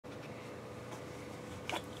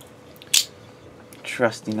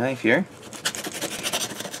trusty knife here.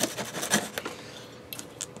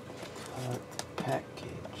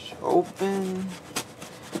 Package open.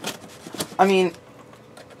 I mean,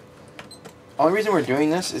 only reason we're doing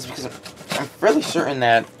this is because I'm fairly certain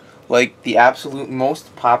that, like, the absolute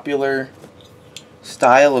most popular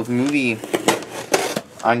style of movie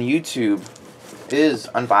on YouTube is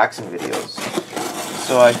unboxing videos.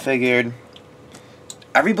 So I figured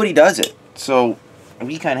everybody does it, so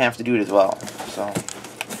we kind of have to do it as well. So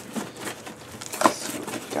let's see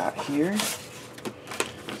what we've got here.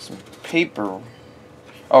 Some paper.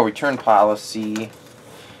 Oh, return policy.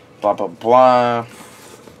 Blah blah blah.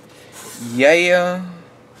 Yeah.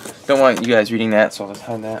 Don't want you guys reading that, so I'll just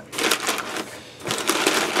hide that.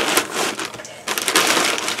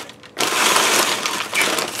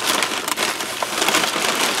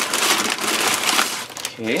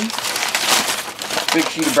 Okay. Big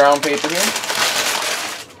sheet of brown paper here.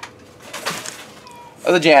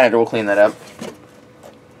 Oh, the janitor will clean that up.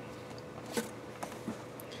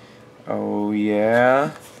 Oh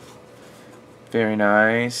yeah. Very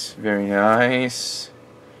nice. Very nice.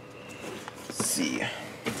 Let's see.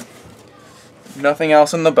 Nothing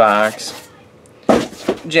else in the box.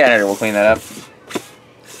 Janitor will clean that up.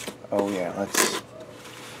 Oh yeah, let's...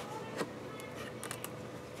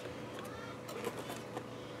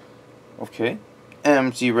 Okay.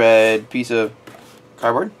 Empty red piece of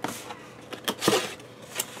cardboard.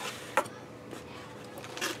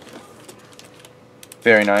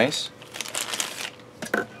 Very nice.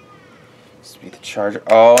 This will be the charger.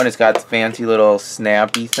 Oh, and it's got the fancy little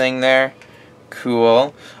snappy thing there.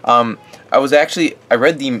 Cool. I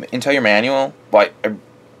read the entire manual, but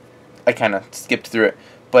I kind of skipped through it.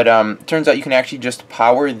 But it turns out you can actually just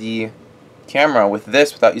power the camera with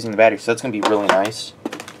this without using the battery, so that's going to be really nice.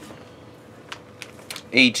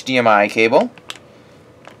 HDMI cable,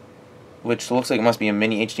 which looks like it must be a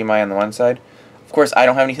mini HDMI on the one side. Of course, I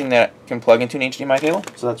don't have anything that can plug into an HDMI cable,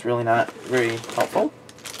 so that's really not very helpful.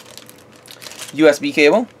 USB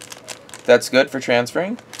cable, that's good for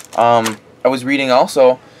transferring. I was reading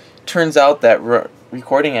also, turns out that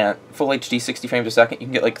recording at full HD 60 frames a second, you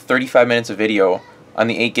can get like 35 minutes of video on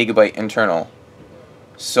the 8 GB internal.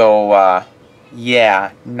 So,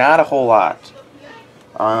 yeah, not a whole lot.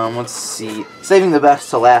 Let's see. Saving the best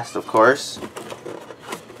to last, of course.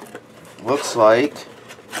 Looks like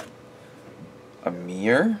a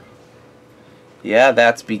mirror. Yeah,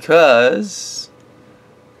 that's because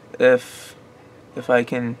if I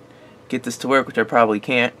can get this to work, which I probably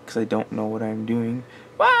can't because I don't know what I'm doing.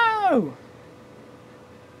 Wow!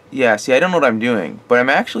 Yeah, see, I don't know what I'm doing, but I'm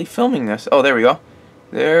actually filming this. Oh, there we go.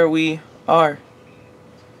 There we are.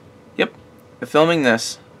 Yep, I'm filming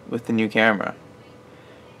this with the new camera.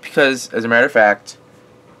 Because, as a matter of fact,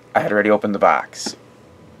 I had already opened the box.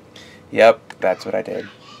 Yep, that's what I did.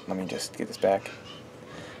 Let me just get this back.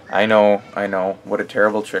 I know, what a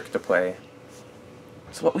terrible trick to play.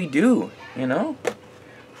 It's what we do, you know?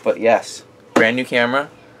 But yes, brand new camera.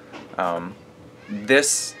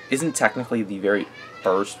 This isn't technically the very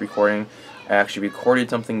first recording. I actually recorded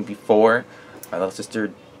something before. My little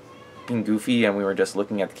sister being goofy, and we were just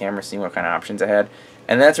looking at the camera, seeing what kind of options I had.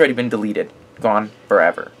 And that's already been deleted. Gone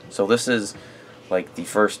forever. So this is like the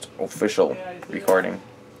first official recording.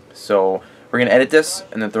 So we're going to edit this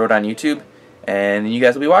and then throw it on YouTube, and you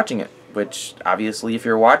guys will be watching it. Which, obviously, if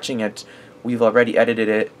you're watching it, we've already edited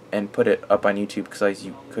it and put it up on YouTube because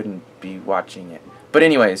you couldn't be watching it. But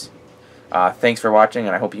anyways, thanks for watching,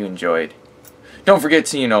 and I hope you enjoyed. Don't forget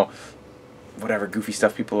to, you know, whatever goofy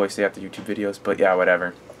stuff people always say after YouTube videos, but yeah,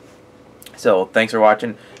 whatever. So, thanks for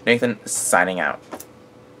watching. Nathan, signing out.